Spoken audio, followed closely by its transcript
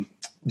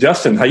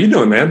Justin, how you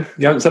doing, man?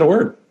 You haven't said a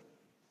word.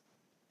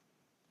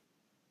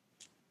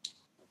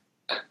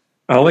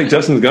 I don't think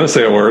Justin's going to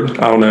say a word.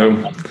 I don't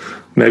know.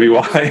 Maybe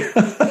why.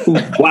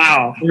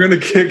 Wow. We're going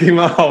to kick him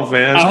off,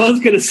 man. I was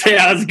going to say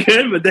I was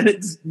good, but then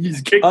you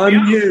just kicked me off.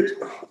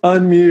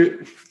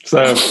 Unmute.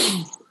 So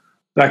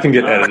that can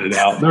get edited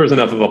out. There was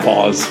enough of a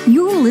pause.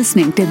 You're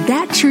listening to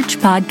That Church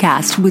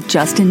Podcast with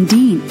Justin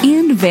Dean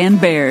and Van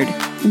Baird.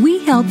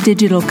 We help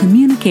digital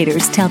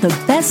communicators tell the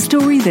best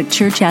story the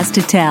church has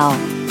to tell.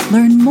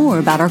 Learn more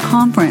about our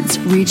conference,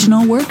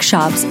 regional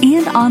workshops,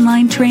 and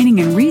online training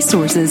and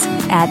resources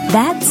at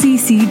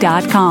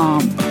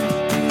thatcc.com.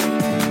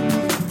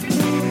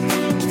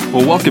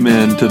 Well, welcome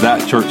in to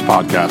That Church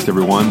Podcast,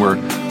 everyone, where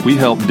we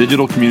help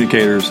digital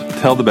communicators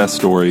tell the best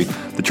story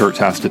the church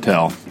has to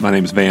tell. My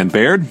name is Van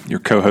Baird, your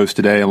co-host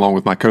today, along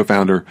with my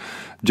co-founder,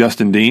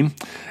 Justin Dean.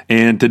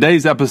 And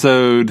today's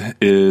episode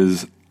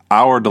is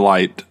our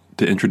delight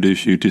to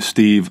introduce you to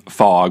Steve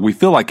Fogg. We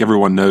feel like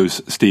everyone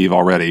knows Steve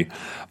already,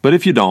 but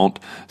if you don't,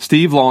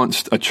 Steve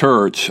launched a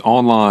church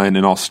online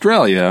in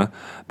Australia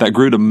that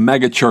grew to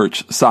mega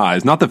church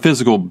size, not the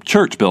physical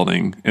church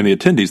building and the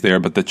attendees there,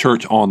 but the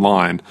church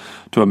online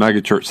to a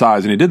mega church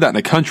size. And he did that in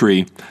a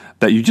country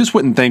that you just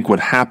wouldn't think would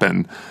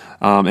happen.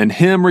 And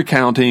him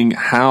recounting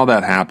how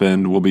that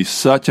happened will be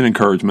such an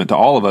encouragement to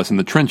all of us in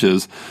the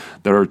trenches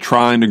that are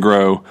trying to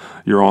grow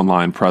your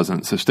online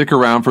presence. So stick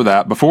around for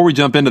that. Before we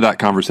jump into that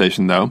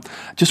conversation, though,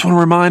 I just want to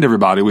remind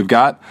everybody we've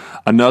got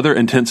another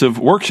intensive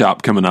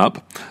workshop coming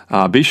up.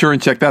 Be sure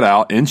and check that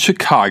out in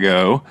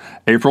Chicago,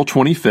 April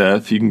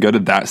 25th. You can go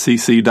to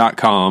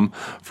thatcc.com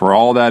for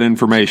all that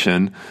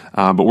information.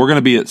 But we're going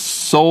to be at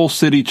Soul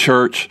City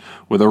Church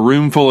with a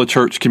room full of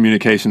church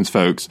communications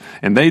folks,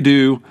 and they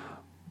do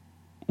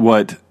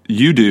what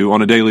you do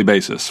on a daily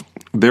basis.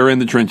 They're in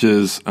the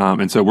trenches,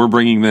 and so we're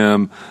bringing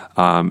them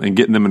and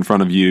getting them in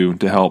front of you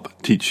to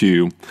help teach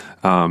you.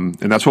 And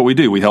that's what we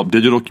do. We help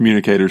digital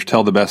communicators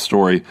tell the best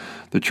story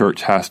the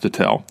church has to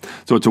tell.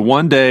 So it's a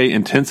one-day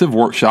intensive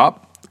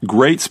workshop.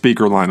 Great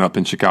speaker lineup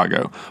in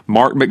Chicago.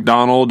 Mark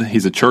McDonald,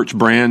 he's a church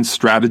brand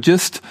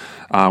strategist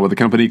with a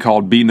company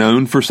called Be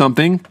Known for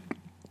Something.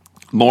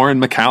 Lauren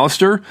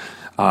McAllister,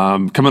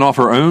 coming off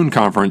her own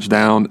conference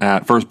down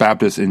at First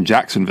Baptist in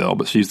Jacksonville,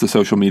 but she's the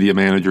social media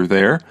manager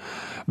there.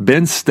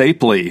 Ben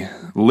Stapley,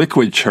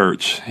 Liquid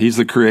Church, he's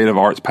the creative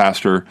arts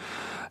pastor.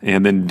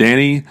 And then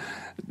Danny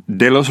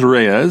De Los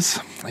Reyes,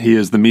 he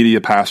is the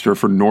media pastor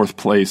for North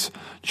Place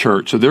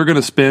Church. So they're going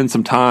to spend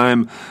some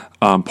time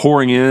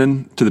pouring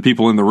in to the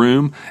people in the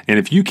room. And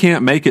if you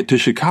can't make it to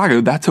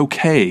Chicago, that's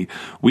okay.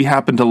 We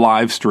happen to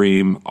live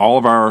stream all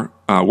of our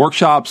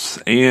workshops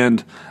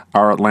and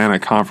our Atlanta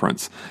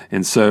conference.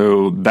 And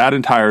so that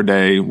entire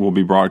day will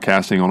be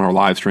broadcasting on our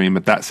live stream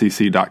at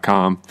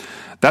thatcc.com.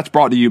 That's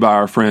brought to you by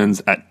our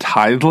friends at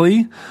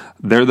Tithely.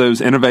 They're those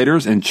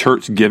innovators in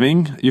church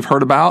giving you've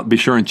heard about. Be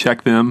sure and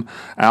check them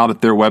out at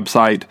their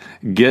website,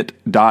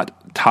 get.tithe.ly,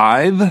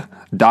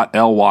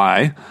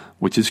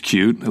 which is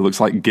cute. It looks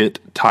like Get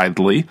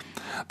Tithely.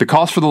 The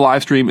cost for the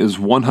live stream is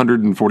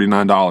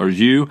 $149.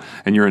 You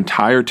and your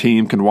entire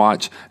team can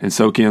watch and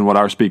soak in what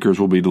our speakers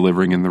will be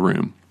delivering in the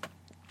room.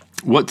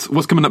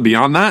 What's coming up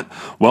beyond that?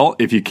 Well,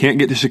 if you can't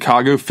get to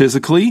Chicago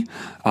physically,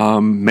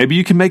 maybe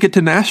you can make it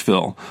to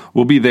Nashville.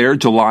 We'll be there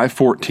July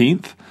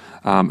 14th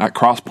at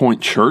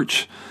Crosspoint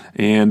Church.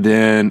 And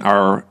then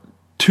our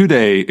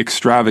 2-day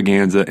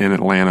extravaganza in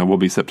Atlanta will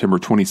be September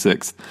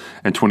 26th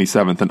and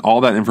 27th. And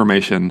all that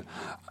information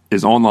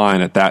is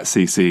online at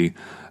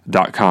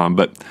thatcc.com.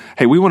 But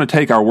hey, we want to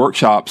take our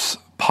workshops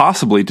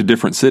possibly to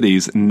different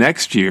cities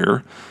next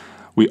year.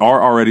 We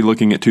are already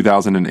looking at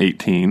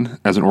 2018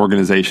 as an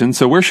organization.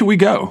 So where should we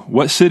go?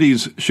 What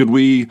cities should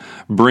we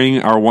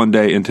bring our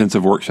one-day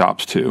intensive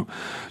workshops to?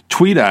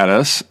 Tweet at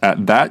us at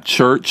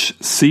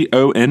thatchurchconf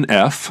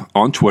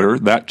on Twitter,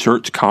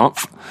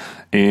 thatchurchconf,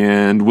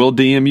 and we'll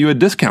DM you a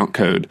discount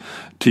code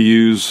to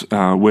use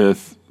for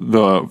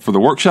the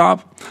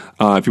workshop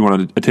if you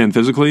want to attend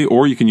physically,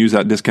 or you can use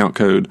that discount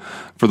code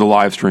for the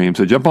live stream.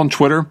 So jump on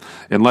Twitter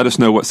and let us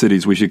know what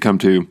cities we should come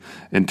to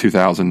in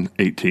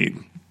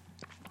 2018.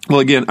 Well,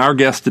 again, our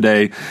guest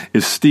today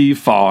is Steve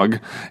Fogg,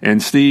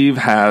 and Steve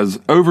has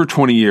over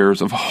 20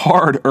 years of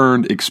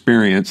hard-earned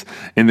experience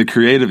in the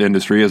creative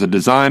industry as a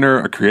designer,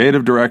 a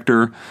creative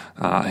director.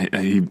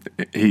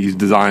 He's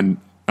designed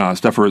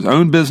stuff for his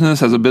own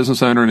business as a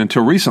business owner, and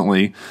until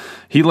recently,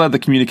 he led the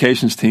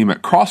communications team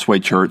at Crossway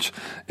Church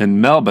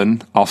in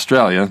Melbourne,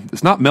 Australia.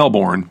 It's not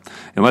Melbourne,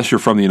 unless you're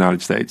from the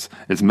United States.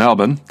 It's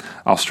Melbourne,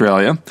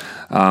 Australia.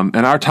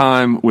 And our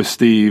time with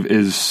Steve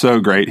is so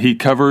great. He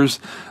covers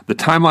the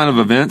timeline of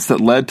events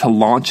that led to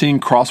launching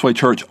Crossway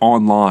Church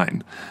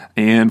online.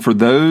 And for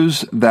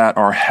those that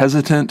are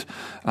hesitant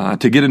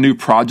to get a new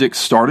project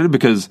started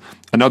because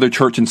another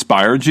church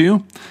inspired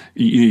you,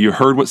 you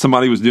heard what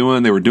somebody was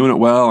doing, they were doing it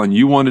well, and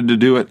you wanted to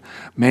do it,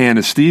 man,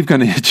 is Steve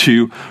going to hit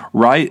you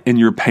right in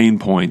your pain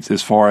points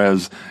as far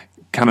as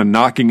kind of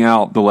knocking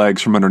out the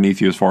legs from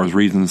underneath you as far as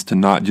reasons to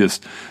not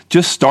just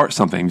start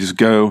something, just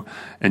go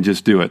and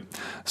just do it.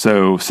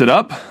 So sit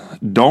up,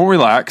 don't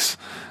relax,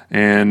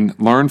 and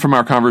learn from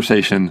our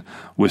conversation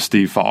with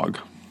Steve Fogg.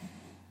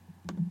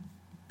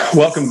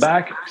 Welcome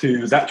back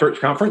to That Church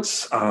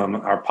Conference,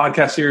 our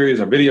podcast series,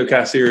 our video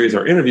cast series,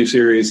 our interview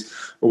series,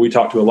 where we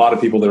talk to a lot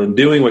of people that are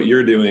doing what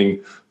you're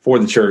doing for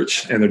the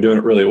church, and they're doing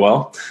it really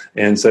well.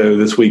 And so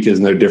this week is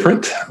no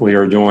different. We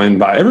are joined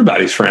by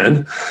everybody's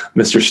friend,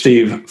 Mr.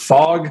 Steve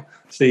Fogg.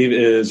 Steve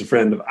is a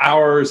friend of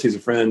ours. He's a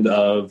friend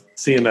of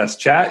CMS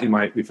Chat. You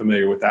might be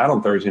familiar with that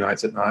on Thursday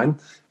nights at 9.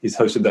 He's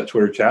hosted that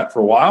Twitter chat for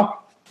a while.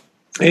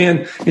 And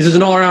he's just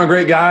an all-around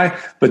great guy,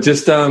 but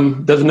just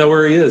doesn't know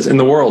where he is in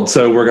the world.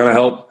 So we're going to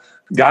help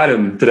guide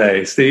him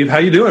today. Steve, how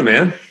you doing,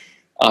 man?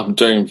 I'm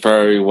doing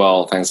very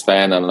well, thanks,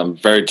 Van, and I'm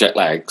very jet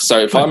lagged. So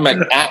if I make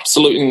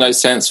absolutely no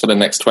sense for the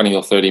next 20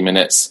 or 30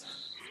 minutes,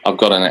 I've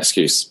got an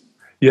excuse.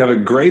 You have a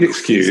great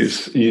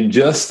excuse. You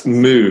just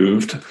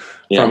moved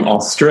from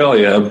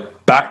Australia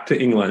back to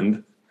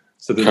England.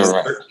 So there's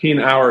a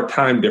 13-hour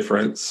time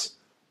difference.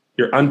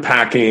 You're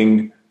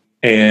unpacking,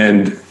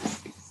 and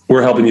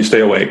we're helping you stay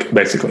awake,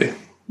 basically.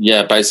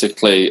 Yeah,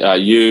 basically,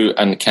 you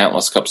and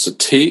countless cups of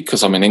tea,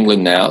 because I'm in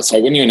England now. So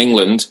when you're in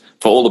England,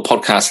 for all the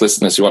podcast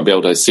listeners, you won't be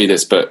able to see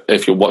this, but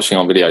if you're watching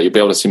on video, you'll be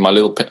able to see my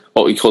little,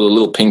 what we call a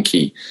little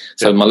pinky.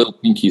 So my little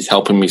pinky is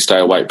helping me stay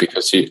awake,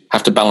 because you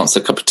have to balance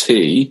a cup of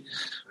tea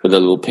with a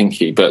little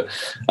pinky. But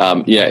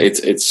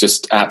it's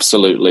just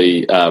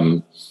absolutely,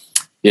 a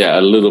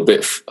little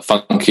bit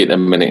funky at the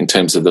minute in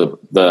terms of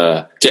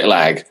the jet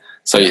lag.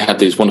 So you have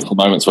these wonderful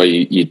moments where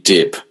you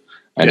dip,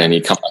 and then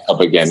you come back up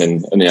again,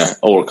 and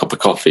or a cup of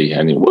coffee,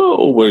 and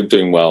whoa, we're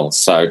doing well.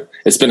 So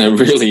it's been a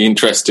really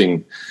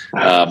interesting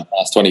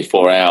last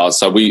 24 hours.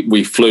 So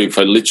we flew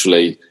for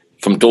literally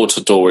from door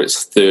to door.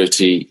 It's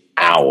 30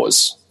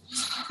 hours.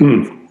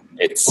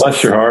 It's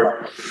bless your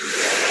heart.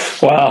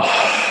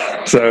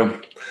 Wow. So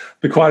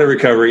quite a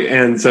recovery,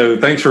 and so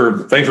thanks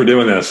for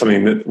doing this. I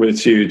mean,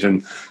 it's huge,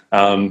 and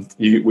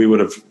we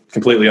would have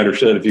completely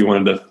understood if you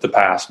wanted to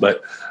pass,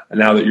 but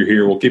now that you're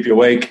here, we'll keep you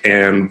awake,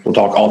 and we'll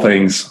talk all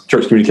things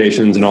church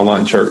communications and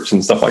online church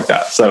and stuff like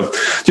that. So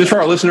just for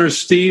our listeners,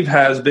 Steve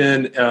has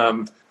been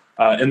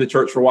in the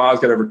church for a while. He's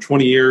got over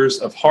 20 years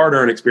of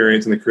hard-earned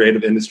experience in the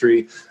creative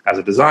industry as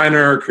a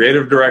designer,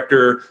 creative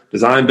director,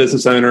 design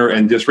business owner,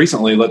 and just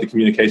recently led the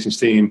communications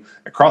team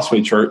at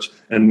Crossway Church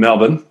in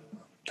Melbourne.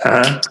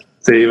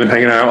 Steve, been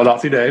hanging out with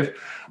Aussie Dave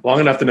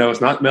long enough to know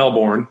it's not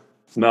Melbourne,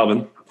 it's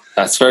Melbourne.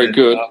 That's very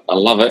good. I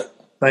love it.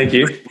 Thank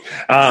you.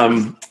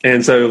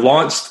 And so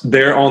launched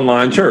their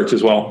online church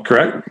as well,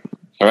 correct?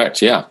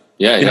 Correct, yeah.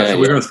 So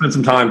we're going to spend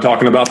some time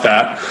talking about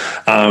that.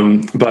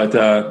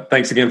 But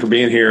thanks again for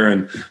being here.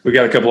 And we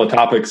got a couple of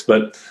topics.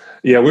 But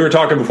we were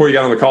talking before you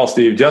got on the call,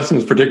 Steve.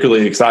 Justin's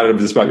particularly excited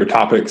just about your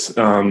topics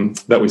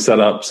that we set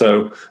up.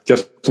 So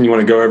Justin, you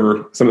want to go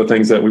over some of the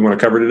things that we want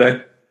to cover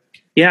today?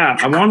 Yeah,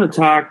 I want to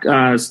talk.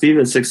 Steve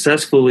has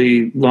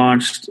successfully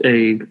launched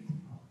a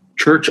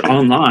church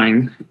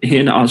online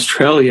in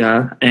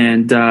Australia,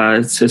 and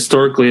it's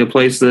historically a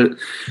place that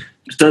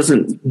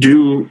doesn't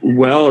do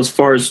well as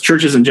far as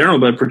churches in general,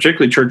 but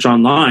particularly church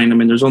online. I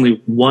mean, there's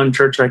only one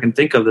church I can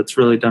think of that's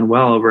really done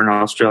well over in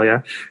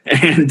Australia.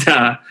 And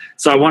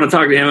so I want to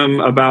talk to him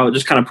about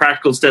just kind of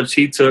practical steps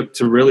he took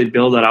to really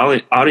build that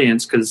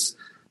audience, because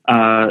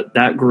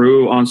that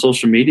grew on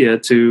social media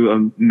to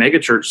a mega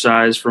church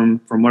size from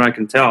what I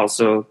can tell.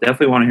 So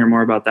definitely want to hear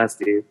more about that,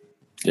 Steve.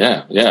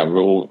 Yeah.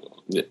 Well,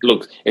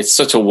 look, it's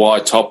such a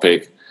wide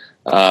topic.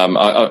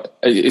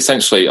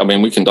 Essentially, I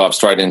mean, we can dive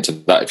straight into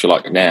that if you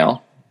like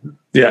now.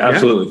 Yeah,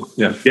 absolutely.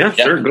 Yeah,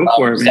 sure. Go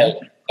for it, man.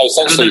 So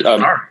essentially,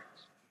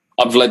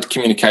 I've led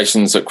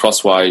communications at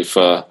Crossway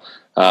for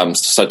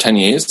 10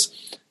 years,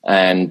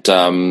 and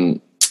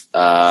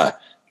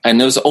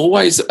there's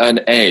always an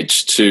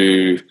edge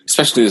to,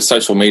 especially the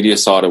social media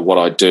side of what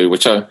I do,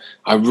 which I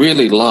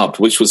really loved,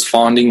 which was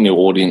finding new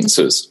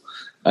audiences,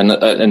 and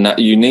that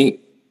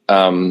unique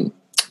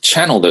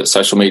channel that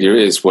social media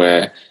is,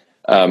 where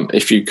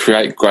if you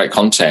create great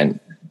content,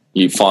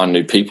 you find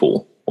new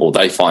people, or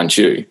they find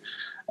you.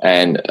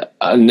 And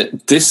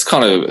this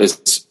kind of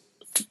is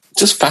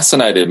just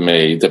fascinated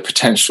me, the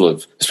potential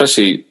of,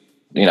 especially,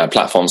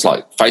 platforms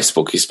like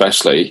Facebook,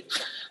 especially,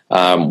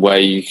 where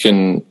you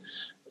can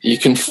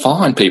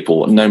find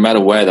people no matter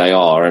where they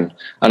are. And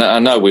I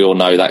know we all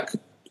know that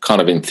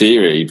kind of in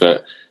theory,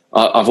 but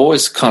I've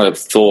always kind of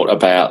thought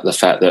about the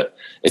fact that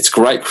it's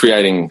great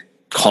creating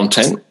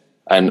content,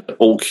 and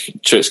all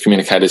church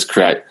communicators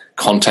create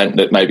content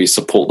that maybe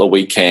support the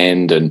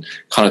weekend and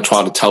kind of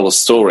try to tell a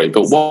story.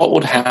 But what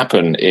would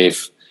happen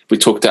if we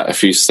took that a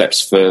few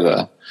steps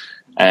further?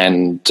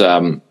 And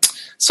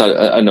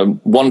so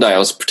one day I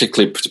was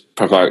particularly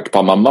provoked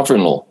by my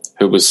mother-in-law,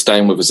 who was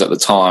staying with us at the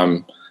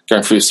time,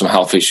 going through some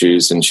health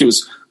issues, and she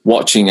was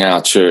watching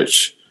our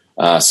church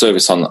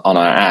service on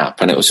our app,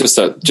 and it was just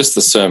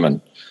the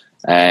sermon.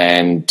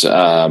 And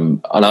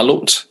I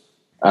looked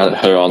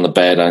at her on the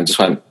bed and just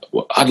went,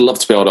 I'd love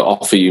to be able to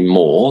offer you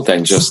more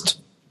than just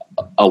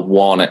a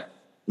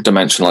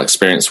one-dimensional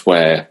experience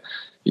where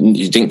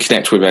you didn't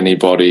connect with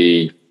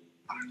anybody.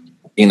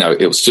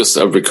 It was just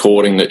a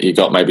recording that you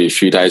got maybe a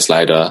few days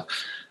later,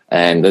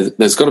 And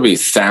there's got to be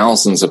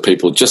thousands of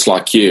people just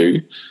like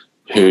you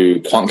who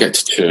can't get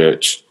to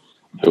church,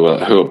 who are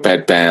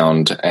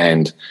bedbound.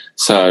 And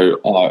so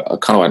I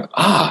kind of went,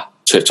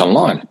 church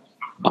online.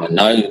 I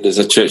know there's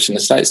a church in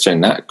the States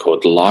doing that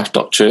called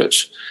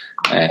Life.Church.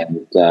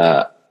 And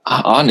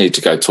I need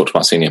to go talk to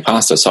my senior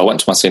pastor. So I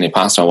went to my senior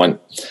pastor. I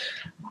went,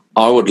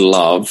 I would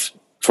love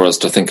for us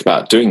to think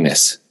about doing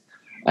this.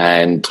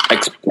 And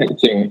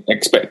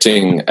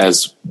expecting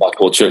as like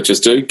all churches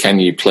do, can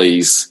you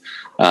please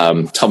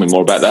tell me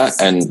more about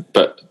that?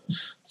 But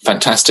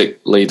fantastic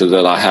leader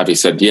that I have, he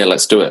said, yeah,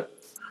 let's do it.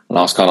 And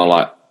I was kind of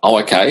like,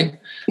 oh, okay.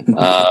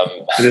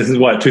 This is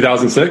what,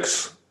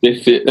 2006?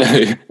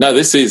 No,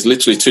 this is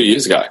literally 2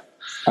 years ago.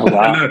 Oh,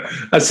 wow.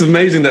 That's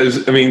amazing.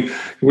 You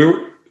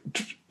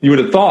would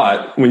have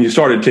thought when you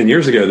started 10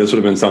 years ago, this would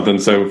have been something.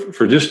 So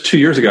for just 2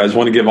 years ago, I just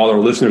want to give all our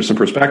listeners some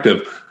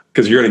perspective,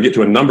 because you're going to get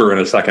to a number in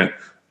a second.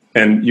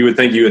 And you would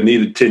think you had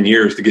needed 10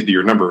 years to get to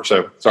your number.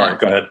 So sorry,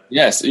 go ahead.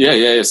 Yes.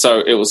 Yeah.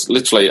 So it was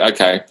literally,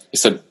 okay. He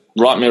said,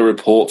 write me a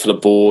report for the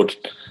board.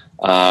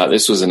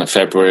 This was in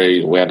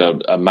February. We had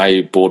a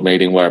May board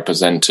meeting where I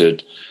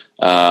presented.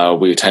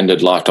 We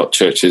attended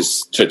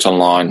Life.Church's church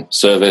online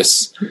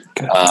service.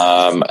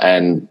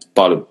 And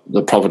by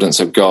the providence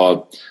of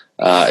God,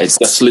 it's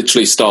just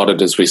literally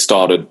started as we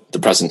started the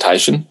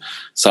presentation.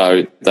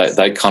 So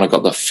they kind of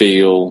got the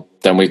feel.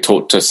 Then we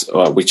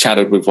we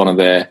chatted with one of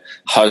their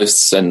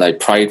hosts, and they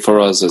prayed for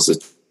us as a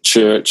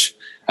church.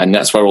 And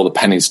that's where all the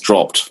pennies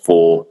dropped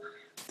for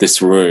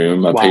this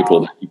room of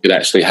people, that you could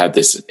actually have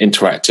this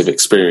interactive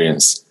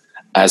experience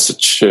as a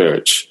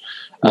church.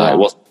 It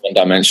wasn't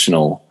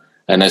one-dimensional.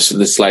 And as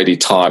this lady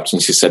typed,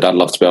 and she said, I'd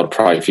love to be able to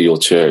pray for your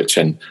church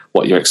and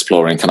what you're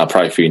exploring. Can I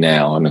pray for you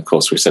now? And, of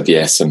course, we said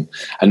yes. And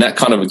that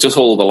kind of just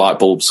all the light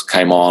bulbs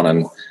came on.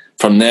 And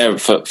from there,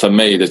 for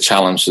me, the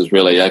challenge was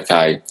really,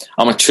 okay,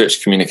 I'm a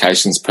church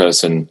communications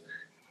person.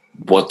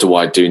 What do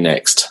I do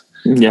next?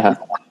 Yeah.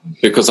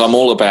 Because I'm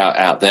all about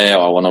out there.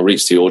 I want to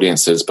reach the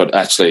audiences. But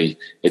actually,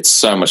 it's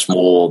so much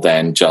more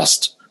than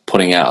just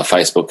putting out a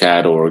Facebook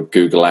ad or a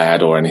Google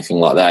ad or anything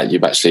like that.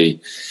 You've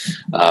actually,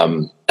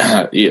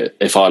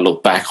 if I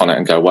look back on it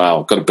and go,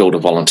 wow, I've got to build a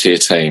volunteer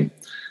team,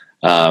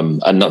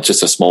 and not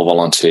just a small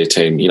volunteer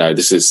team.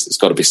 It's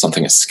got to be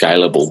something that's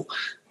scalable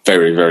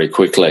very, very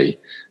quickly.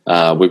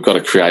 We've got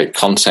to create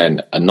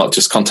content, and not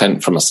just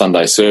content from a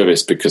Sunday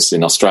service, because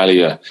in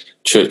Australia,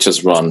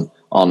 churches run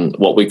on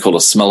what we call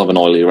a smell of an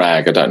oily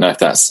rag. I don't know if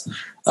that's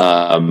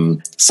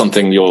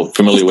something you're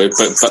familiar with.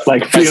 But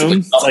like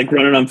fumes, like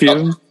running on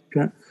fumes?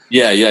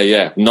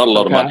 Yeah. Not a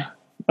lot of money.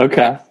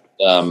 Okay.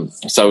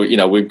 So,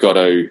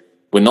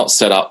 we're not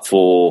set up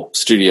for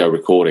studio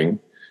recording,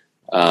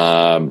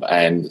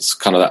 and it's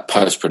kind of that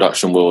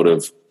post-production world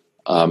of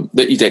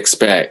that you'd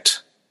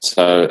expect.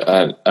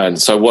 So,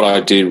 so what I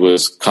did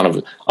was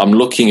I'm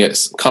looking at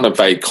kind of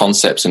vague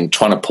concepts and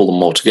trying to pull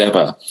them all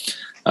together.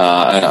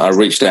 And I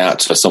reached out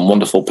to some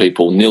wonderful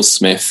people, Neil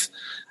Smith.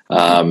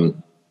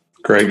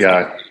 Great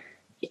guy.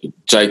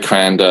 Jay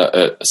Crander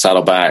at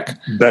Saddleback.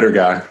 Better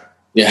guy.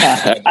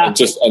 Yeah, I'm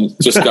just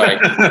going,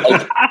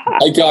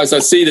 hey guys, I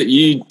see that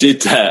you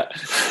did that.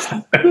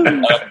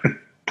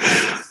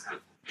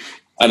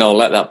 And I'll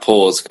let that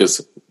pause,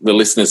 because the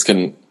listeners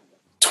can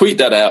tweet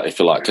that out if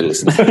you like to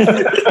listen.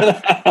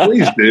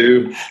 Please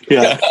do.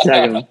 Yeah,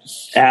 tag him at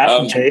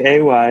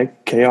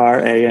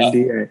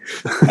JayKranda.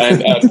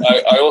 And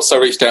I also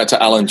reached out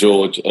to Alan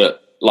George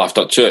at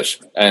Life.Church,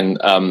 and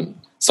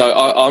so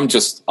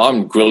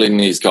I'm grilling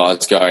these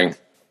guys, going,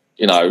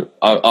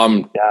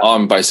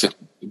 I'm basically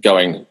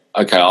going,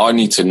 okay, I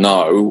need to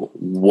know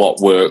what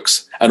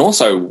works and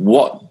also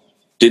what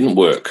didn't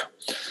work.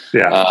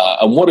 Yeah.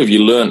 And what have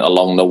you learned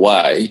along the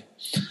way?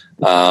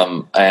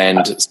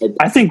 And so,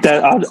 I think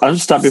that I'll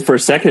just stop you for a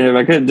second. If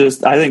I could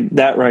I think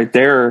that right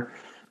there,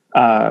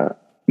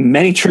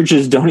 many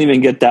churches don't even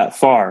get that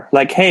far.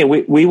 Like, hey,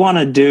 we want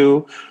to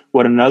do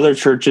what another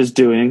church is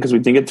doing because we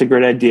think it's a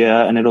great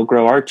idea and it'll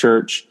grow our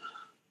church.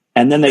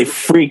 And then they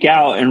freak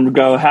out and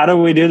go, how do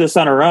we do this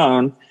on our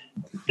own?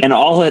 And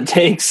all it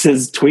takes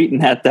is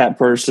tweeting at that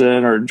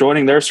person or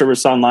joining their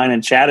service online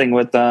and chatting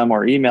with them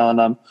or emailing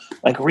them.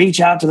 Like,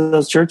 reach out to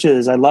those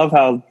churches. I love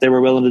how they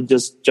were willing to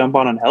just jump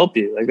on and help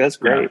you. Like, that's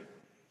great.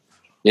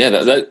 Yeah,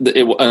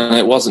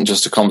 it wasn't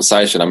just a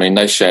conversation. I mean,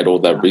 they shared all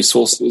their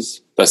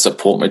resources, their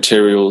support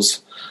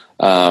materials.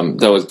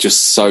 They were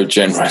just so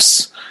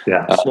generous.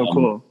 Yeah, so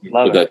cool.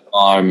 Love with their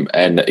time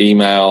and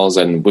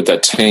emails and with their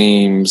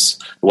teams.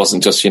 It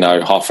wasn't just,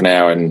 half an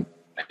hour and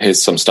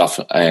here's some stuff.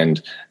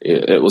 And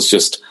it was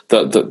just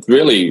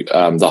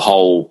the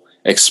whole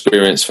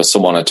experience for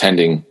someone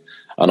attending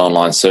an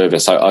online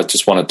service. I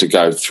just wanted to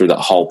go through that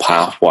whole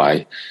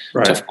pathway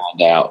to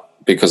find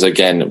out, because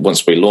again,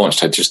 once we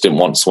launched, I just didn't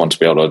want someone to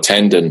be able to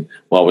attend. And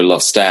while we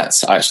love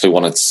stats, I actually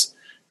wanted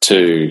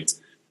to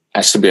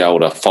actually be able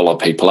to follow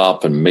people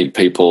up and meet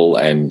people,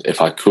 and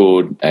if I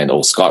could,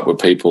 or Skype with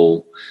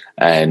people.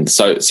 And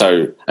so,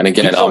 and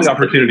again, the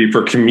opportunity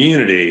for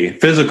community,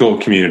 physical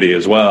community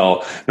as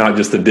well, not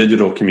just the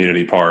digital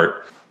community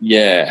part.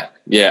 Yeah.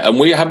 and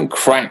we haven't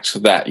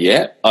cracked that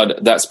yet.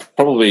 That's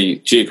probably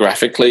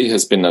geographically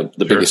has been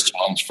the biggest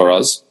challenge for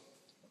us.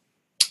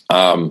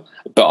 But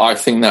I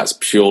think that's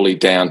purely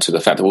down to the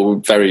fact that we're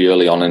very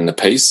early on in the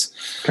piece.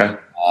 Okay.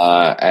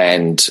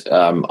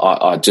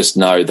 I just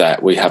know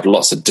that we have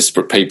lots of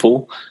disparate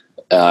people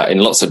in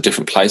lots of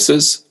different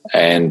places,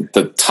 and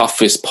the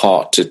toughest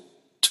part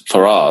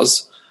for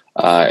us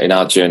in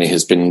our journey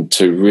has been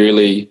to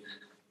really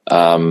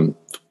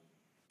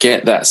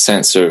get that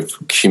sense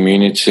of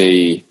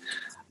community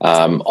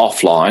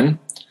offline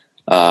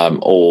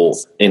or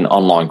in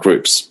online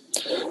groups.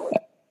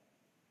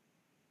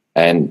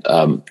 And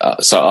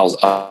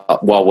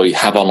while we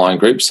have online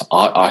groups,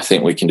 I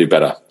think we can do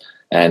better.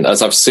 And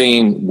as I've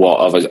seen what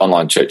other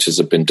online churches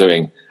have been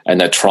doing, and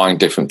they're trying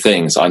different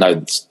things,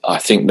 I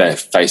think they're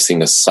facing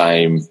the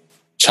same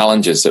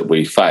challenges that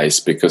we face,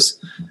 because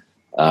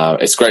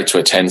it's great to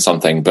attend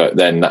something, but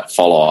then that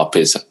follow-up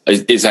is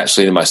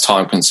actually the most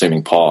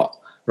time-consuming part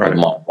of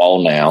my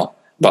role now.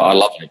 But I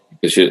love it,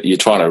 because you're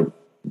trying to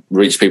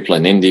reach people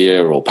in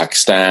India or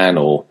Pakistan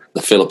or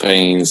the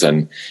Philippines,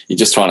 and you're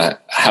just trying to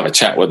have a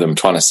chat with them,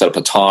 trying to set up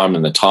a time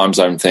and the time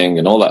zone thing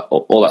and all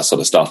that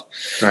sort of stuff.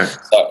 Right.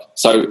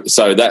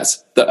 So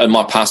that's and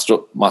my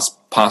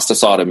pastor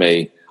side of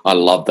me, I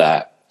love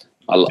that.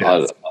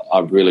 I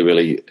really,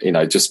 really,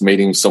 just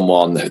meeting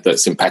someone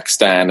that's in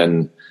Pakistan,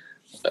 and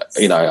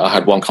I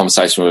had one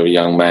conversation with a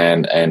young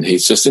man, and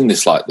he's just in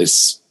this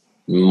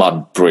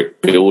mud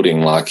brick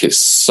building, like it's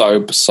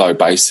so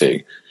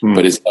basic,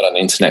 but he's got an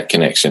internet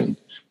connection,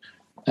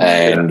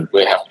 and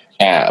we're having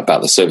a chat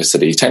about the service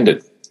that he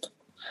attended,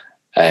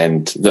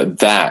 and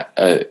that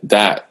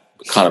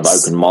kind of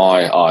opened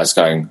my eyes,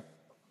 going,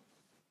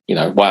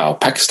 wow,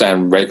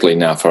 Pakistan regularly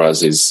now for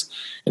us is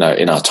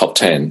in our top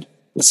 10.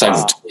 The same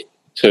with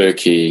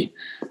Turkey,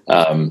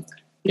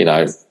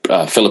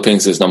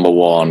 Philippines is number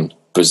 1,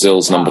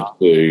 Brazil's number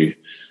 2,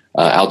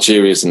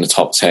 Algeria's in the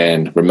top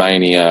 10,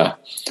 Romania,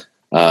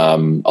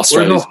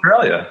 Australia. Where's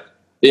Australia?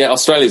 Yeah,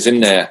 Australia's in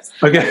there.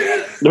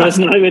 Okay. But it's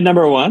not even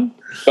number 1.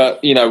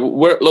 But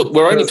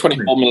we're only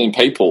 24 million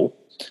people,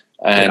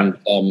 and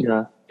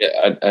so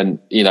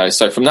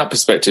from that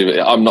perspective,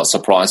 I'm not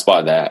surprised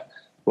by that.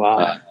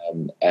 Wow.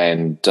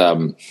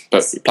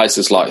 But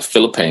places like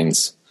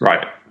Philippines,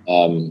 right?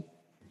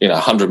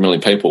 100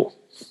 million people.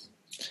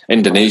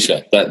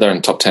 Indonesia, they're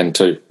in top 10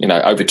 too.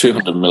 Over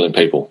 200 million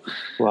people.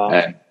 Wow.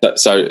 And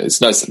so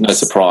it's no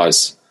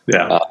surprise.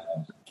 Yeah.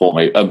 For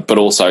me, but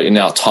also in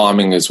our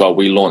timing as well,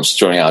 we launched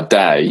during our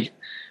day,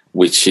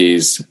 which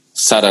is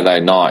Saturday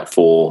night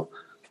for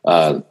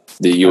the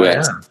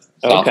US.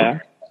 Okay.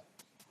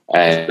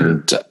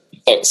 And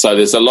so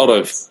there's a lot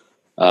of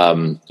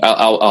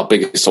our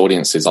biggest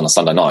audience is on a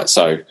Sunday night.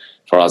 So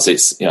for us,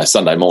 it's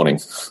Sunday morning.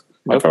 So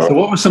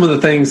what were some of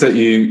the things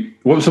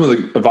what was some of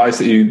the advice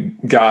that you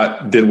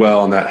did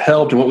well and that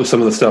helped, and what was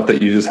some of the stuff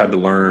that you just had to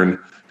learn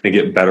and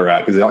get better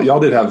at? Because y'all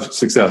did have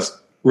success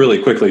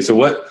really quickly. So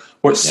what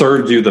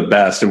served you the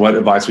best, and what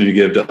advice would you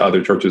give to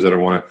other churches that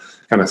want to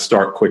kind of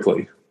start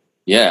quickly?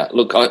 Yeah,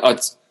 look,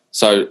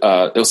 so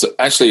it was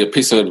actually a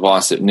piece of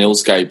advice that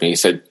Nils gave me. He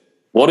said,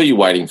 "What are you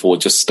waiting for?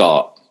 Just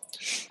start."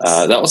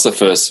 That was the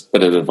first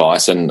bit of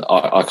advice, and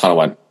I kind of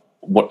went,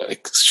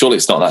 "What? Surely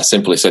it's not that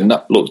simple." He said,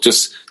 "No, look,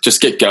 just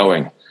get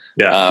going.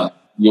 Yeah,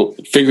 you'll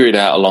figure it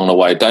out along the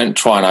way. Don't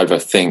try and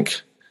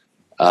overthink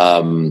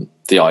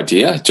the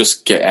idea.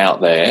 Just get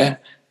out there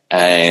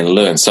and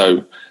learn."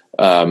 So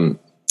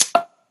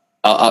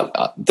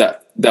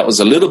that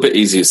was a little bit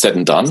easier said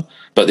than done,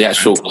 but the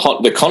actual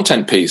the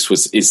content piece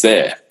is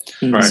there.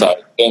 Right. So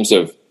in terms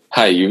of,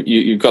 hey,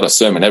 you've got a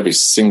sermon every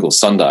single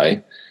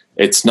Sunday,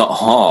 it's not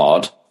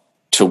hard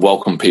to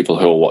welcome people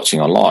who are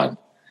watching online.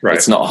 Right.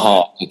 It's not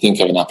hard to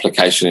think of an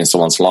application in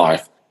someone's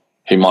life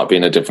who might be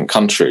in a different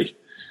country.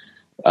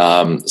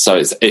 So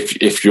it's,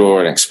 if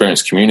you're an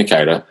experienced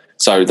communicator,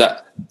 so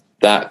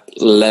that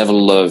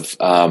level of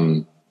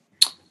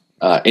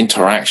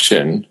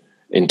interaction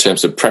in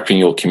terms of prepping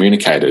your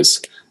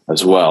communicators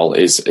as well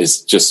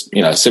is just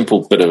a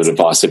simple bit of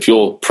advice. If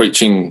you're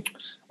preaching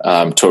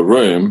to a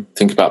room,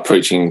 think about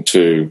preaching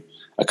to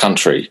a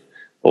country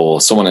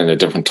or someone in a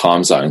different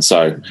time zone.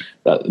 So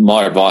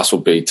my advice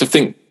would be to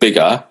think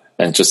bigger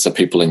than just the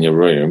people in your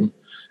room.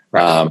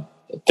 Right.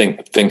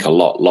 Think a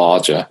lot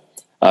larger.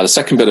 The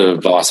second bit of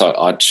advice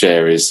I'd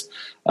share is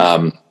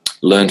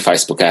learn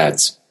Facebook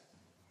ads.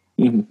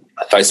 Mm-hmm.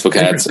 Facebook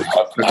ads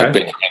have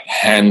been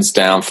hands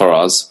down for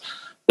us.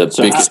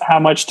 How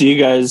much do you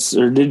guys,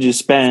 or did you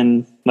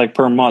spend like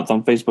per month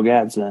on Facebook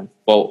ads then?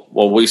 Well,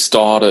 we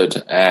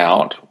started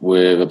out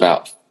with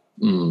about,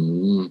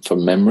 from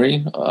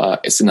memory,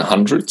 it's in the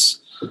hundreds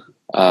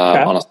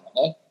on a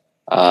Sunday,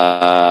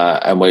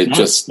 and we're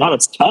not a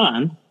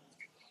ton.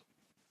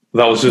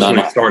 That was just when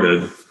it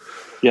started.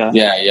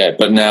 Yeah.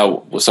 But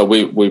now, so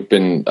we've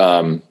been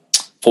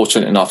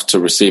fortunate enough to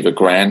receive a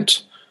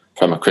grant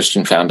from a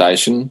Christian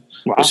foundation,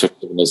 which has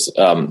given us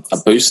a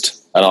boost.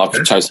 And I've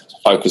chosen to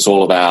focus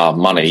all of our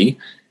money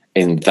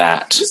in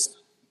that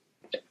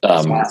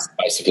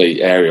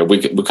basically area. We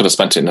could have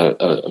spent it in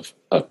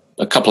a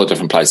a couple of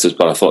different places,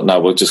 but I thought, no,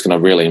 we're just going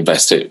to really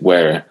invest it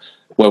where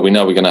we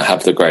know we're going to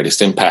have the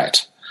greatest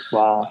impact.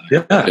 Wow.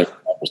 Yeah.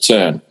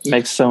 Return.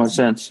 Makes so much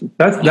sense.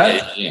 That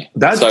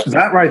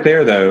right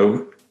there,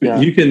 though,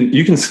 you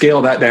can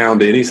scale that down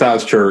to any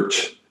size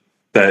church.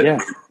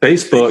 That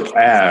Facebook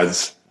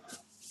ads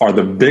are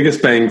the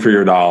biggest bang for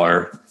your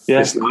dollar. Yeah.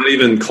 It's not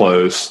even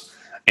close.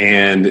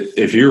 And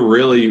if you're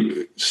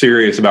really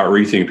serious about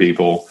reaching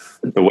people,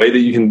 the way that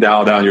you can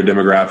dial down your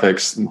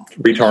demographics,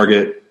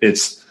 retarget,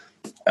 it's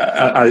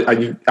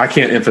I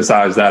can't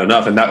emphasize that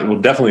enough. And that will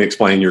definitely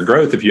explain your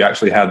growth if you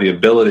actually have the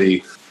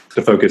ability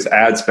to focus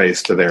ad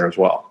space to there as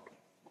well.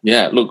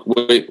 Yeah, look,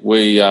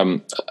 we are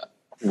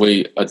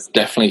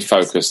definitely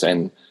focused,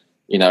 and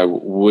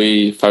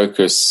we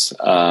focus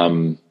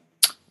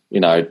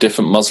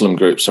different Muslim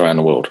groups around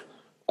the world,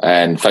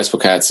 and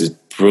Facebook ads is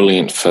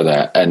brilliant for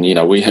that. And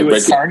we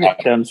have target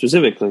them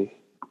specifically,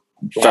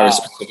 very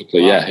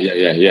specifically. Wow.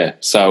 Yeah.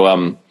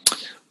 So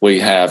we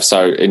have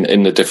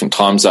in the different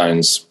time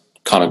zones,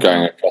 kind of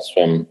going across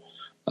from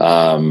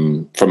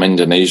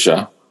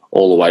Indonesia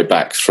all the way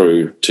back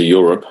through to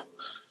Europe.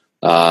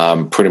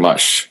 Pretty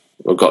much,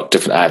 we've got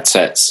different ad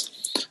sets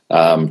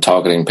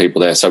targeting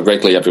people there. So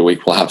regularly every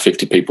week we'll have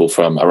 50 people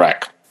from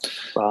Iraq.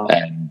 Wow.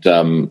 And,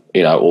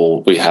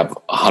 or we have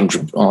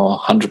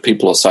 100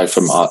 people or so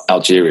from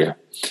Algeria.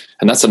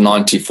 And that's a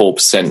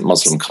 94%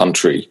 Muslim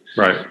country.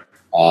 Right.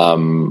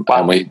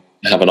 And we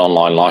have an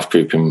online life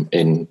group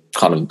in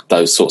kind of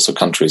those sorts of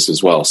countries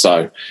as well.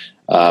 So,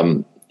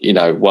 that's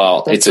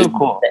it's so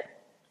cool.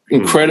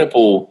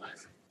 Incredible.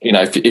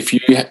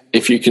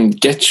 If you can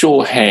get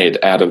your head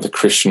out of the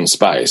Christian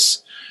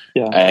space,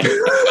 I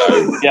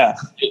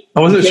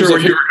wasn't sure where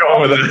you were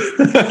going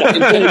with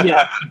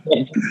that.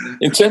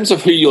 In terms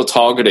of who you're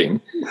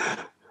targeting,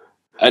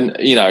 and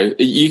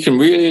you can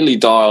really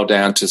dial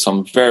down to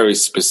some very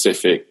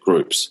specific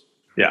groups.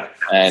 Yeah,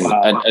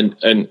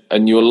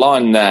 and you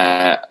align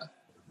that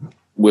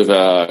with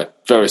a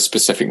very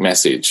specific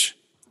message.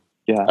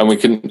 Yeah, and we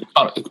can,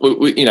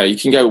 you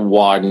can go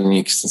wide and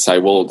you can say,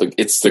 well,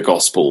 it's the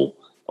gospel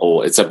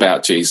or it's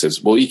about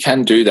Jesus. Well, you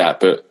can do that,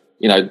 but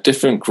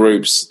different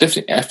groups,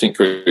 different ethnic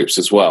groups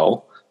as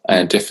well,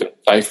 and different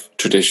faith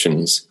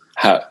traditions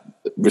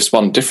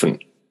respond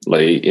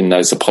differently in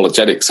those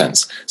apologetic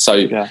sense. So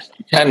you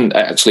can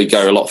actually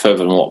go a lot further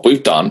than what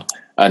we've done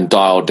and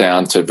dial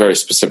down to very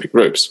specific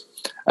groups.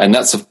 And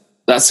that's the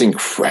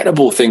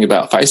incredible thing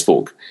about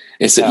Facebook,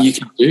 is that you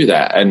can do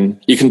that,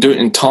 and you can do it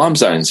in time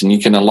zones, and you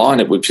can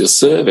align it with your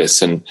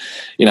service. And,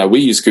 we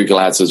use Google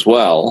Ads as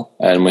well,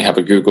 and we have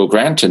a Google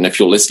grant. And if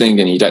you're listening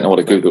and you don't know what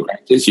a Google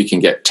grant is, you can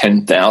get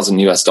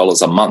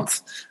 $10,000 a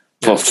month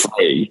for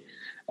free.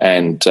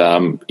 And,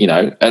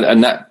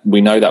 and that we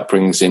know that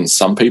brings in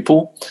some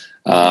people,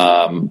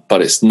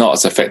 but it's not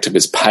as effective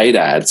as paid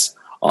ads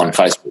on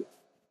Facebook.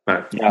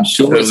 Right. I'm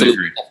sure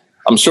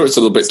it's a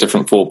little bit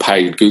different for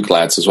paid Google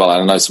ads as well.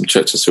 I know some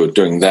churches who are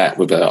doing that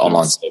with their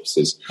online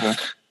services.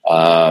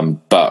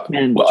 But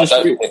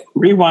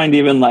rewind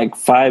even like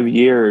 5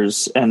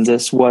 years, and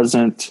this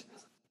wasn't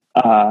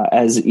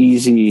as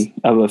easy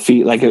of a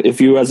feat. Like if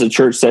you as a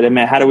church said,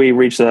 "Man, how do we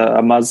reach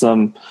a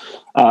Muslim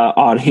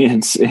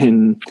audience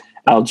in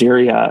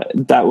Algeria?"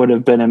 That would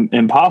have been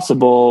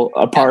impossible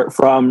apart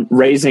from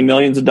raising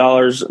millions of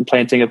dollars,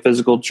 planting a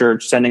physical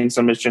church, sending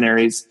some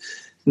missionaries.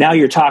 Now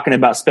you're talking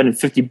about spending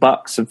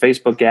 $50 in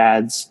Facebook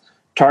ads,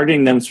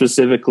 targeting them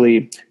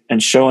specifically,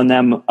 and showing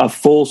them a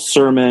full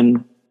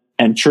sermon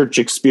and church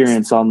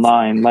experience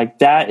online. Like,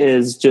 that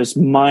is just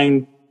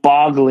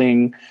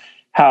mind-boggling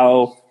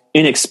how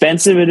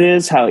inexpensive it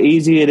is, how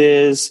easy it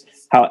is,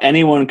 how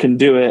anyone can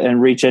do it and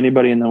reach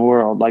anybody in the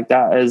world. Like,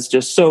 that is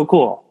just so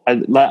cool. I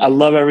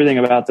love everything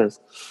about this.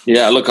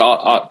 Yeah, look,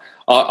 I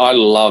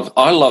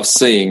love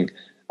seeing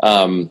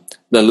the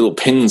little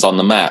pins on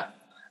the map.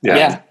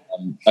 Yeah.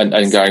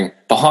 And going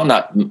behind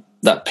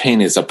that pin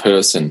is a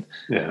person.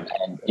 Yeah.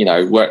 And,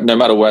 no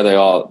matter where they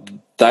are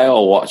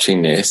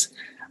watching this,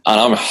 and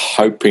I'm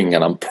hoping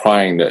and I'm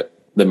praying that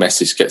the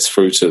message gets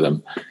through to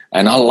them.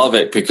 And I love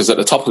it because at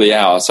the top of the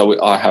hour,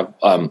 so I have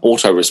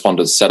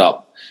autoresponders set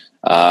up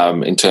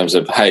in terms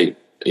of, hey,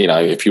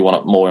 if you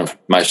want more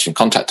information,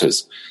 contact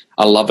us.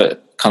 I love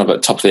it. Kind of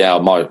at the top of the hour,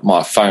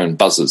 my phone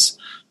buzzes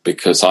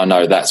because I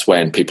know that's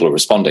when people are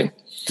responding.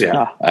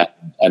 Yeah.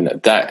 And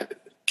that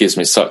gives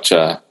me such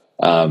a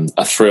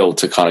thrill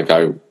to kind of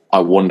go, I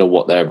wonder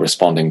what they're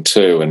responding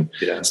to. And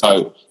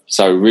so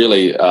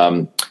really,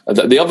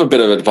 the other bit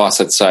of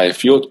advice I'd say,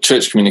 if you're a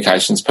church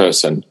communications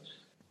person,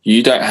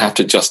 you don't have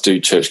to just do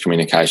church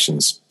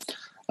communications.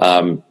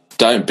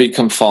 Don't be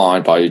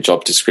confined by your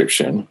job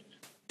description,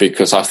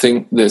 because I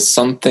think there's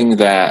something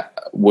that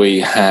we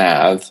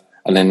have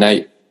an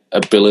innate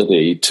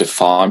ability to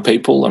find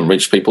people and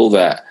reach people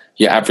that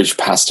your average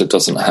pastor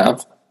doesn't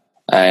have.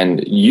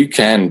 And you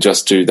can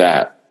just do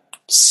that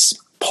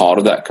part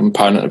of that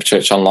component of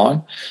church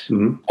online.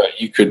 Mm-hmm. But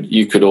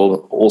you could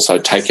also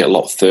take it a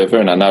lot further.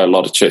 And I know a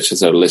lot of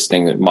churches that are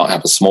listening that might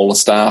have a smaller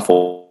staff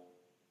or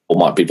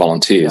might be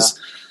volunteers.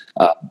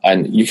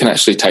 And you can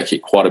actually take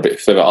it quite a bit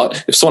further.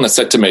 If someone had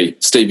said to me,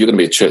 Steve, you're going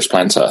to be a church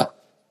planter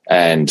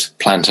and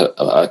plant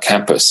a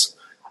campus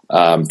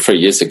 3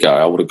 years ago,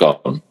 I would have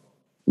gone,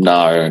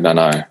 no,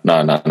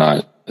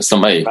 it's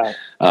not me. Right.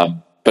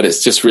 But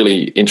it's just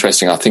really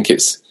interesting. I think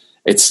it's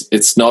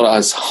not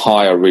as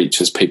high a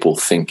reach as people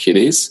think it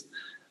is.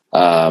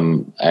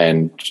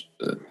 And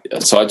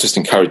so I just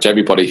encourage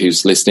everybody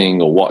who's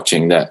listening or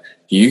watching that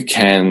you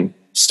can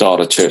start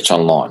a church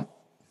online.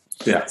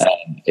 Yeah.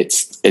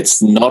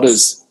 It's not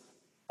as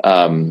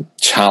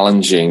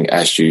challenging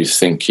as you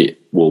think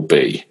it will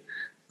be.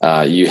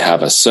 You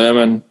have a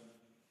sermon,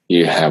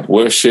 you have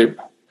worship,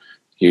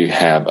 you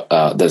have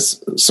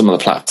there's some of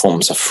the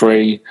platforms are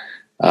free,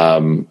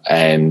 and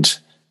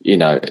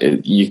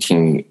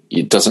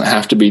it doesn't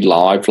have to be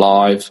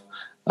live.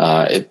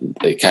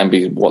 It can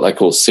be what they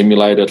call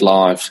simulated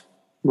live.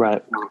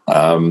 Right.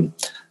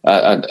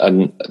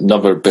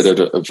 Another bit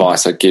of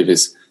advice I give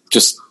is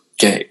just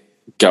get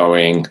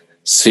going,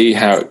 see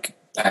how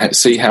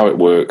it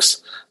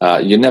works.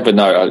 You never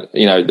know.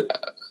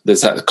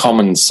 There's that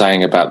common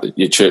saying about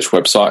your church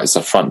website is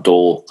the front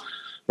door,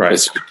 right?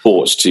 It's your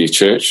porch to your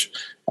church.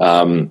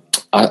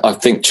 I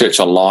think church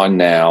online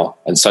now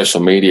and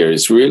social media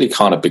is really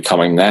kind of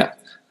becoming that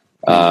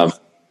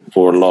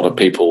for a lot of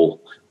people.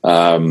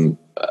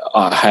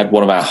 I had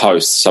one of our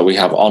hosts, so we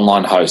have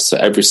online hosts at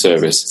every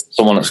service,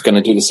 someone that's going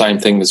to do the same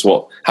thing as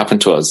what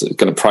happened to us,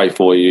 going to pray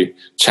for you,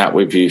 chat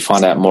with you,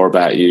 find out more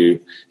about you,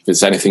 if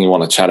there's anything you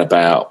want to chat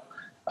about.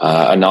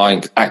 And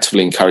I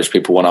actively encourage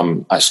people when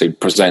I'm actually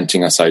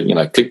presenting, I say,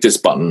 click this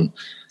button,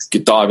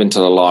 dive into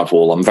the live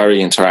wall. I'm very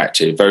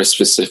interactive, very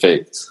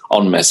specific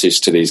on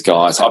message to these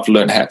guys. I've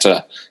learned how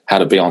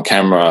to be on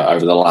camera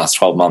over the last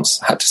 12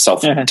 months, had to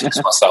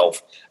self-test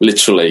myself,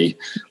 literally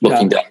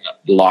looking down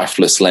a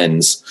lifeless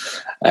lens.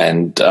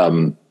 And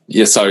so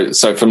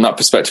from that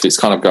perspective, it's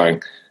kind of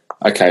going,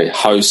 okay,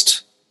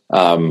 host,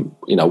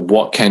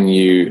 what can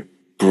you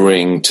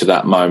bring to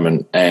that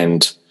moment?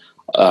 And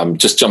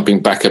just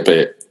jumping back a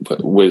bit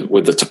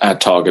with the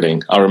ad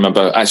targeting, I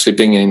remember actually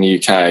being in the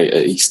UK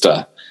at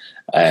Easter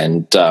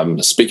and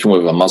speaking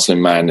with a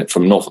Muslim man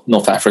from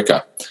North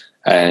Africa,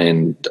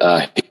 and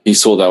he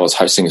saw that I was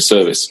hosting a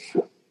service,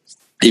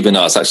 even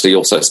though I was actually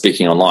also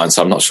speaking online.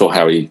 So I'm not sure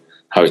how he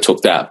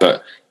took that,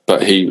 but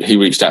he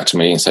reached out to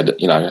me and said,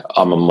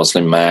 I'm a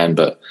Muslim man,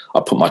 but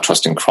I put my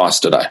trust in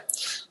Christ today,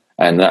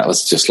 and that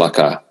was just like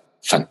a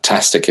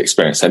fantastic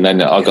experience. And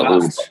then I got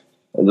a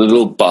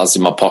little buzz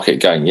in my pocket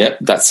going, yep,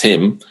 that's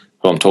him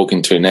who I'm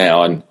talking to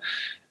now. And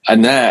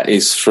that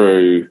is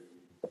through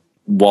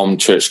one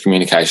church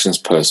communications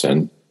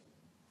person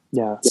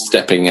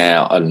stepping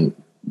out and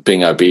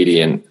being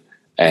obedient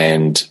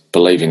and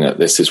believing that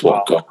this is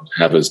what God would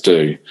have us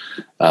do.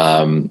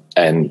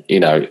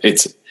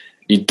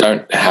 You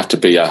don't have to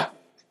be a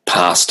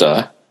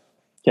pastor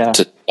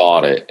to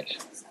start it,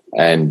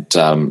 and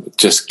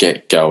just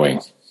get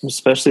going.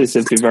 Especially if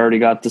you've already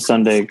got the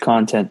Sunday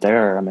content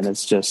there. I mean,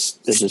 it's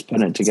just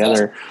putting it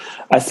together.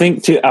 I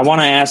think too, I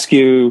want to ask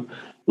you,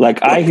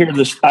 like, I hear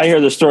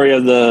the story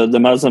of the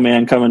Muslim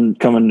man coming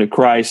to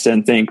Christ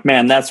and think,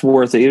 man, that's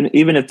worth it.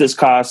 Even if this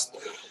costs,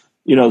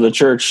 the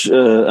church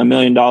 $1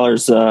 million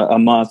a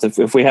month,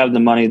 if we have the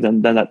money,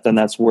 then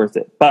that's worth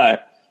it.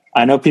 But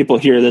I know people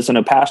hear this, and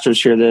I know pastors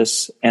hear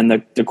this, and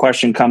the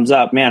question comes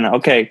up, man,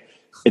 okay,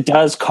 it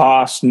does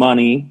cost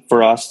money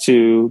for us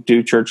to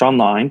do church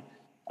online.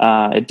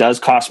 It does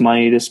cost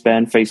money to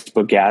spend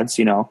Facebook ads,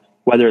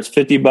 whether it's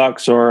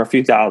 $50 or a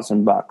few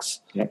 $1,000.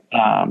 Yeah.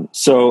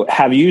 So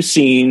have you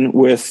seen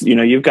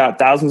you've got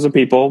thousands of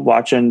people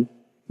watching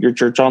your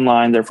church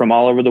online. They're from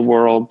all over the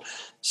world.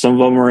 Some of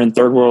them are in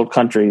third world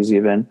countries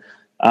even.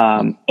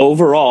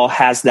 Overall,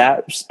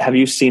 have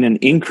you seen an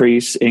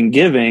increase in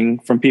giving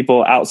from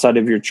people outside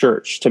of your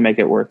church to make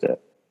it worth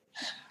it?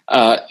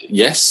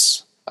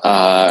 Yes.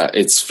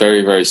 It's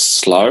very, very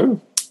slow.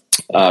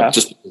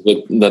 Just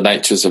the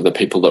natures of the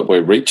people that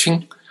we're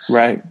reaching.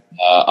 Right.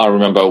 I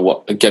remember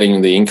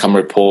getting the income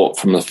report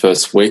from the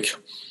first week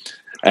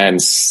and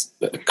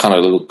kind of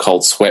a little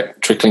cold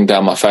sweat trickling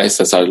down my face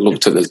as I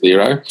looked at the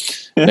zero.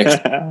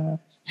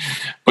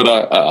 But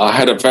I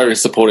had a very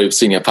supportive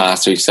senior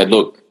pastor who said,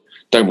 look,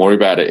 don't worry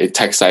about it. It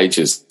takes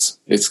ages.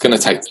 It's going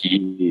to take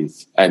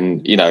years.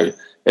 And,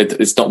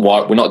 it's not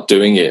why we're not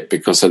doing it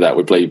because of that.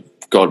 We believe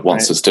God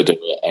wants us to do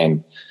it.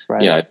 And,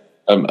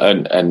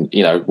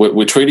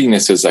 we're treating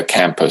this as a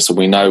campus, and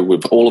we know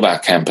with all of our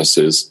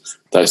campuses,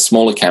 those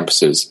smaller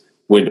campuses,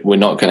 we're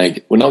not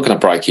going to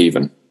break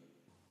even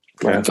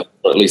for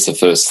at least the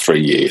first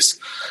 3 years,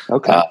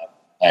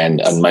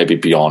 and maybe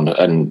beyond.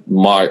 And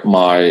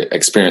my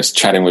experience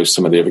chatting with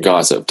some of the other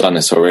guys that have done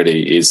this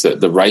already is that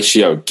the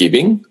ratio of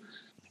giving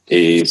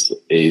is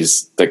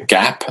the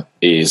gap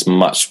is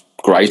much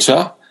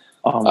greater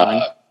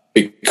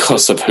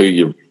because of who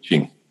you're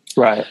reaching.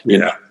 Right.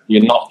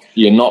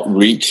 You're not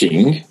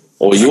reaching,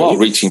 or you are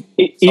reaching.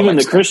 Even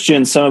the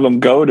Christians, some of them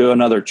go to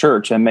another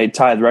church and may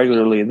tithe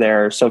regularly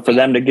there. So for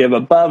them to give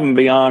above and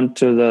beyond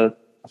to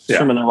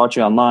sermon they're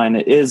watching online,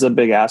 it is a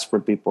big ask for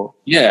people.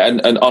 Yeah,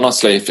 and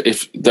honestly,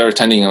 if they're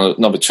attending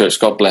another church,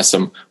 God bless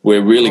them.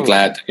 We're really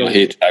glad that you're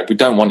here today. We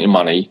don't want your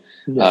money.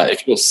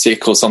 If you're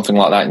sick or something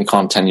like that and you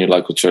can't attend your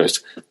local church,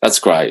 that's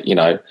great.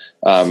 Go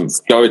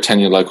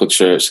attend your local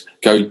church.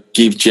 Go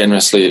give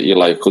generously at your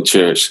local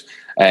church,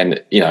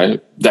 and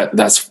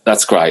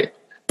that's great.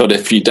 But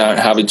if you don't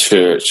have a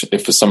church,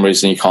 if for some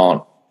reason you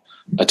can't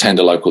attend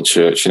a local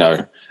church,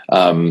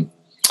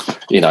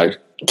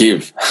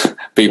 give,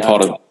 be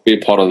part of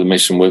the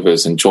mission with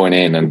us and join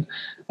in. And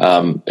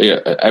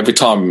every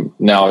time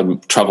now I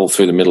travel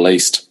through the Middle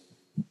East,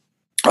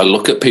 I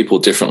look at people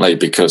differently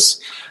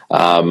because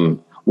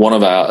one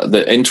of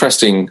the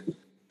interesting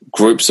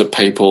groups of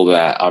people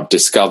that I've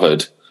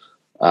discovered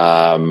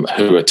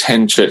who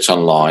attend church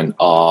online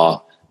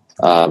are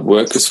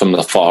workers from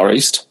the Far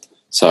East,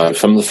 so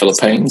from the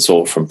Philippines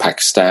or from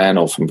Pakistan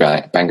or from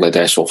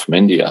Bangladesh or from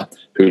India,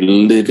 who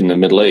live in the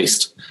Middle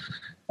East.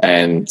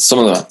 And some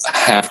of them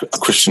have a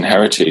Christian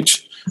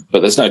heritage,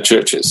 but there's no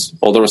churches,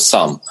 or there are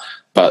some,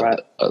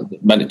 but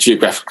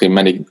geographically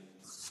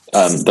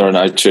there are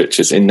no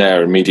churches in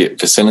their immediate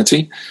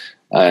vicinity,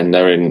 and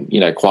they're in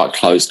quite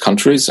closed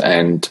countries.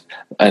 And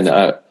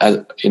I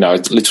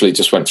literally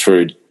just went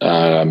through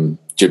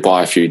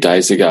Dubai a few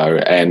days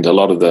ago, and a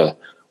lot of the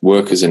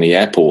workers in the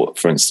airport,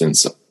 for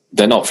instance,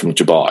 they're not from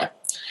Dubai,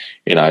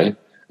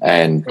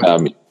 and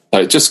so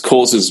it just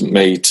causes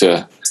me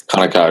to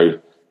kind of go,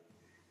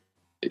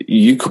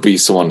 you could be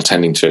someone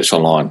attending church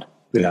online.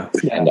 Yeah.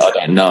 And I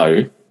don't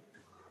know,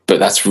 but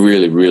that's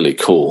really, really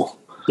cool.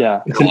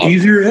 Yeah. It's an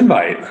easier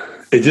invite.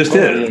 It just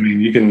is. I mean,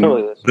 you can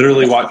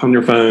literally watch on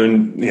your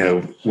phone,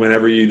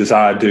 whenever you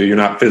decide to. You're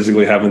not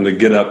physically having to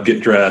get up,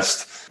 get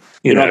dressed.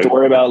 You don't have to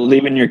worry about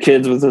leaving your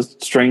kids with a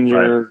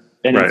stranger,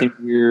 anything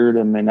weird.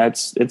 I mean,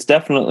 it's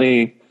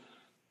definitely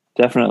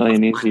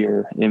an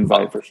easier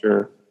invite for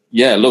sure.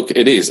 Yeah, look,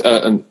 it is.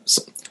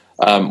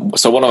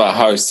 So one of our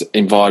hosts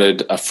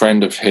invited a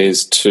friend of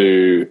his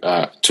to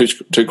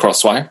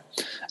Crossway,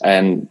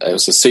 and it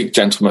was a Sikh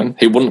gentleman.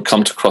 He wouldn't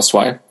come to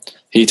Crossway.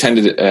 He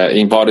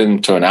invited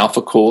him to an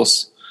Alpha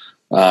course,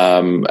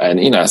 and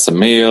it's a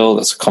meal,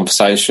 it's a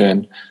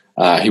conversation.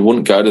 He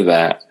wouldn't go to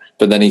that,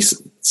 but then he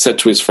said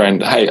to his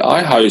friend, "Hey,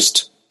 I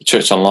host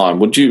church online.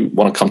 Would you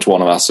want to come to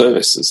one of our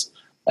services?"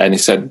 And he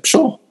said,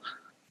 "Sure."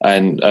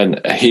 And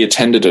he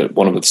attended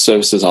one of the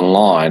services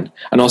online,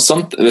 and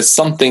there's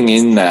something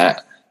in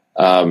that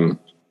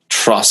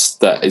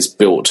trust that is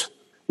built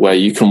where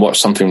you can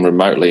watch something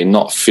remotely and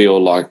not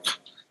feel like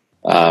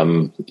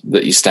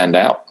that you stand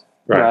out,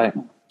 right?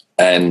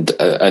 And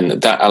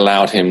that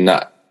allowed him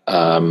that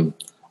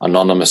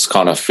anonymous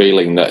kind of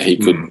feeling that he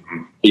could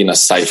be in a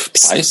safe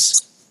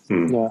place.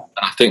 Yeah,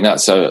 I think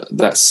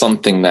that's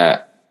something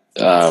that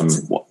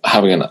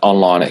having an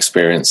online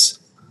experience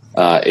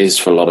is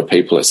for a lot of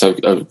people. It's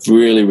a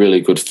really,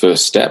 really good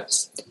first step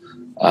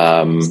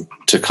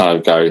to kind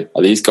of go,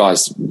 are these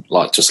guys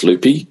like just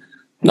loopy?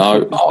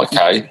 No,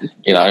 okay,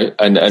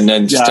 and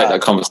then just take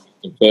that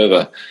conversation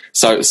further.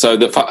 So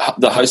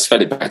the host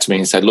fed it back to me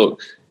and said,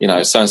 look,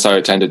 so and so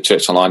attended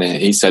church online,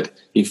 and he said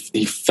he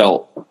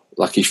felt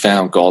like he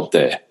found God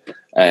there,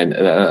 and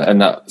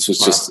that was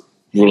just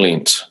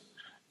brilliant.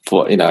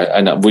 For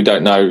and we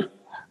don't know,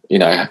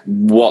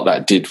 what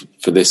that did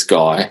for this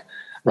guy.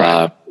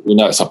 Right. We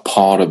know it's a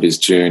part of his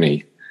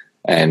journey.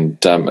 And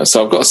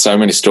so I've got so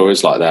many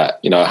stories like that.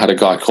 I had a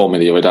guy call me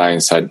the other day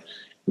and said,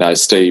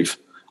 Steve,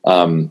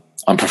 I'm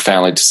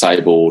profoundly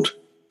disabled.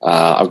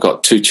 I've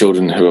got 2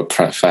 children who are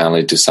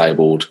profoundly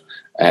disabled,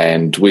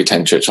 and we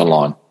attend church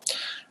online.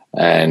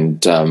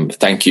 And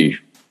thank you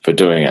for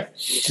doing it.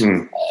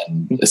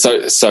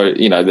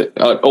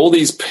 So all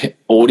these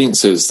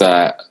audiences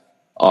that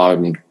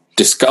I'm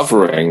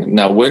discovering,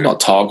 now we're not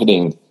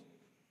targeting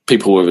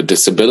people with a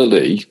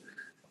disability,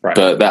 right,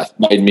 but that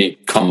made me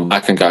come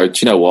back and go,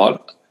 do you know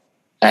what?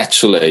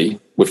 Actually,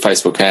 with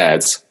Facebook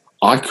ads,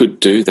 I could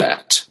do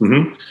that.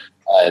 Mm-hmm.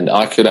 And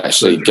I could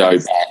actually go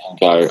back and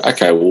go,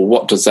 okay, well,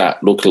 what does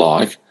that look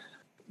like?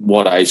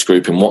 What age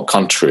group in what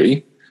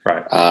country?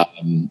 Right.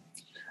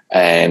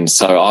 And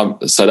so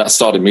that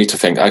started me to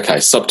think,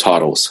 okay,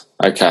 subtitles,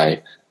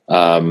 okay,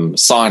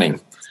 signing,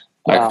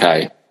 wow,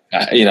 okay.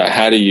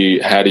 How do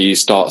you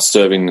start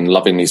serving and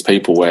loving these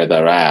people where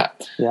they're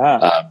at?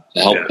 Yeah.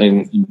 Help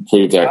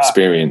improve their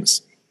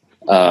experience.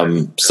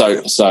 So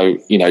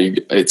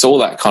it's all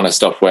that kind of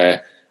stuff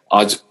where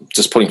I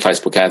just putting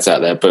Facebook ads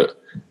out there,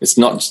 but it's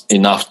not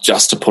enough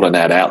just to put an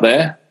ad out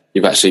there.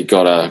 You've actually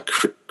got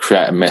to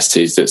create a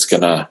message that's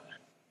going to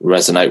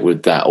resonate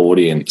with that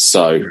audience.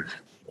 So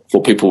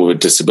for people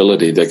with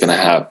disability, they're going to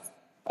have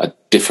a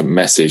different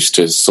message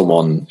to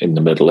someone in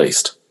the Middle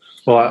East.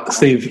 Well,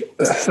 Steve,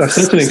 that's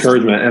such an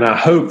encouragement, and I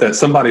hope that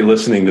somebody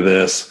listening to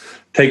this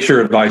takes your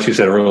advice you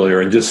said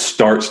earlier and just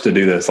starts to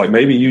do this. Like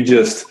maybe you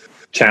just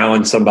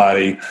challenge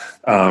somebody,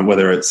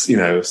 whether it's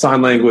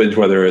sign language,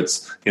 whether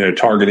it's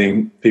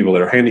targeting people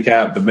that are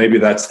handicapped, but maybe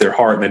that's their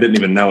heart and they didn't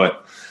even know it.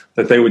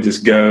 that they would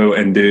just go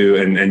and do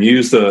and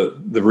use the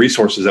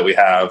resources that we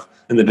have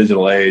in the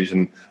digital age.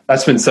 And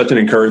that's been such an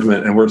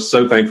encouragement. And we're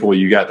so thankful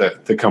you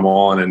got to come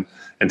on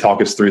and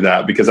talk us through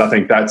that, because I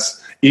think that's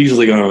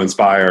easily going to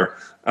inspire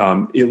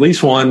at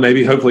least one,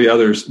 maybe hopefully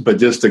others, but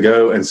just to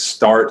go and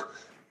start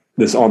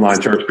this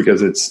online church,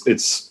 because the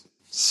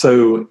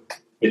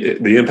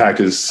impact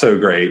is so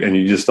great, and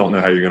you just don't know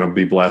how you're going to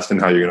be blessed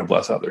and how you're going to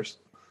bless others.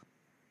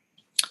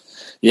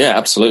 Yeah,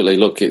 absolutely.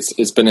 Look,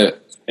 it's been an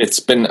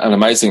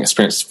amazing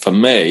experience for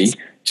me,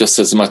 just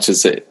as much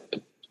as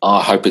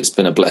I hope it's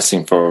been a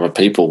blessing for other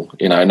people,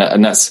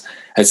 and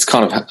it's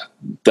kind of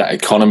that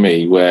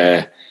economy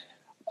where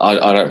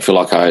I don't feel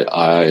like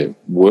I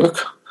work,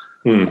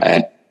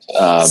 but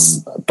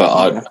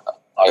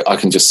I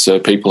can just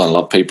serve people and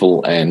love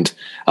people, and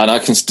I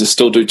can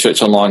still do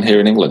church online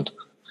here in England.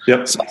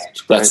 Yep. So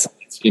that's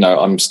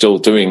I'm still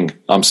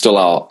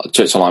our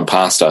church online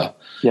pastor.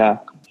 Yeah.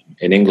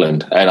 In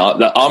England, and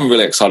I'm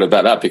really excited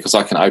about that, because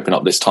I can open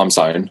up this time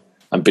zone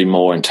and be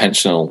more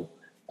intentional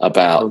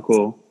about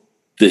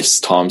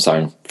this time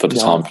zone for the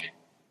time.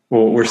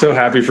 Well, we're so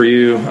happy for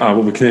you.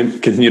 We'll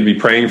continue to be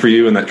praying for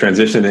you in that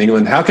transition to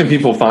England. How can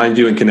people find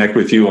you and connect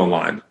with you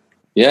online?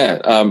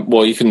 Yeah,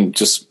 well, you can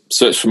just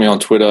search for me on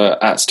Twitter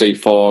at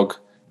Steve Fogg.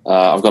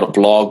 I've got a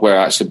blog where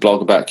I actually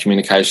blog about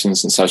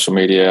communications and social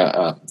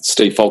media,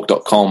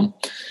 stevefogg.com.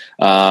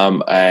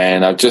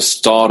 And I've just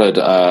started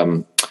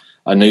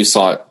a new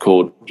site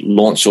called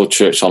Launch Your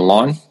Church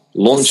Online,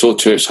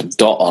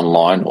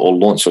 launchyourchurch.online or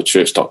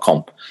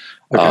launchyourchurch.com.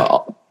 Okay.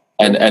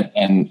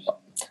 And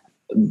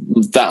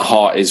that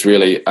heart is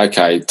really,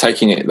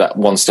 taking it that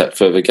one step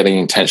further, getting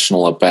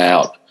intentional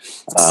about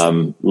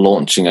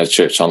launching a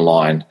church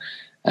online.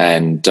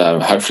 And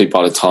hopefully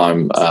by the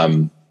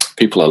time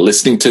people are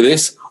listening to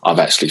this, I've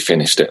actually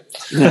finished it.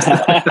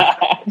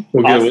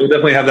 Well, good. We'll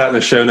definitely have that in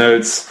the show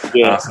notes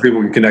so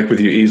people can connect with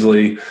you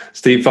easily.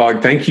 Steve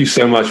Fogg, thank you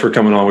so much for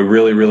coming on. We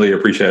really, really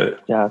appreciate it.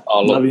 Yeah.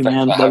 Love you,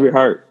 man. Love your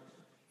heart.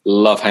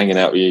 Love hanging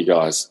out with you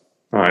guys.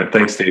 All right.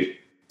 Thanks, Steve.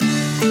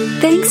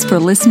 Thanks for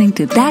listening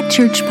to That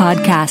Church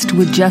Podcast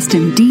with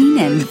Justin Dean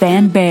and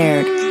Van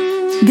Baird.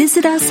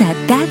 Visit us at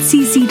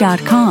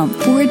thatcc.com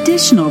for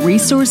additional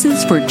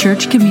resources for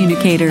church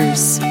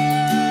communicators.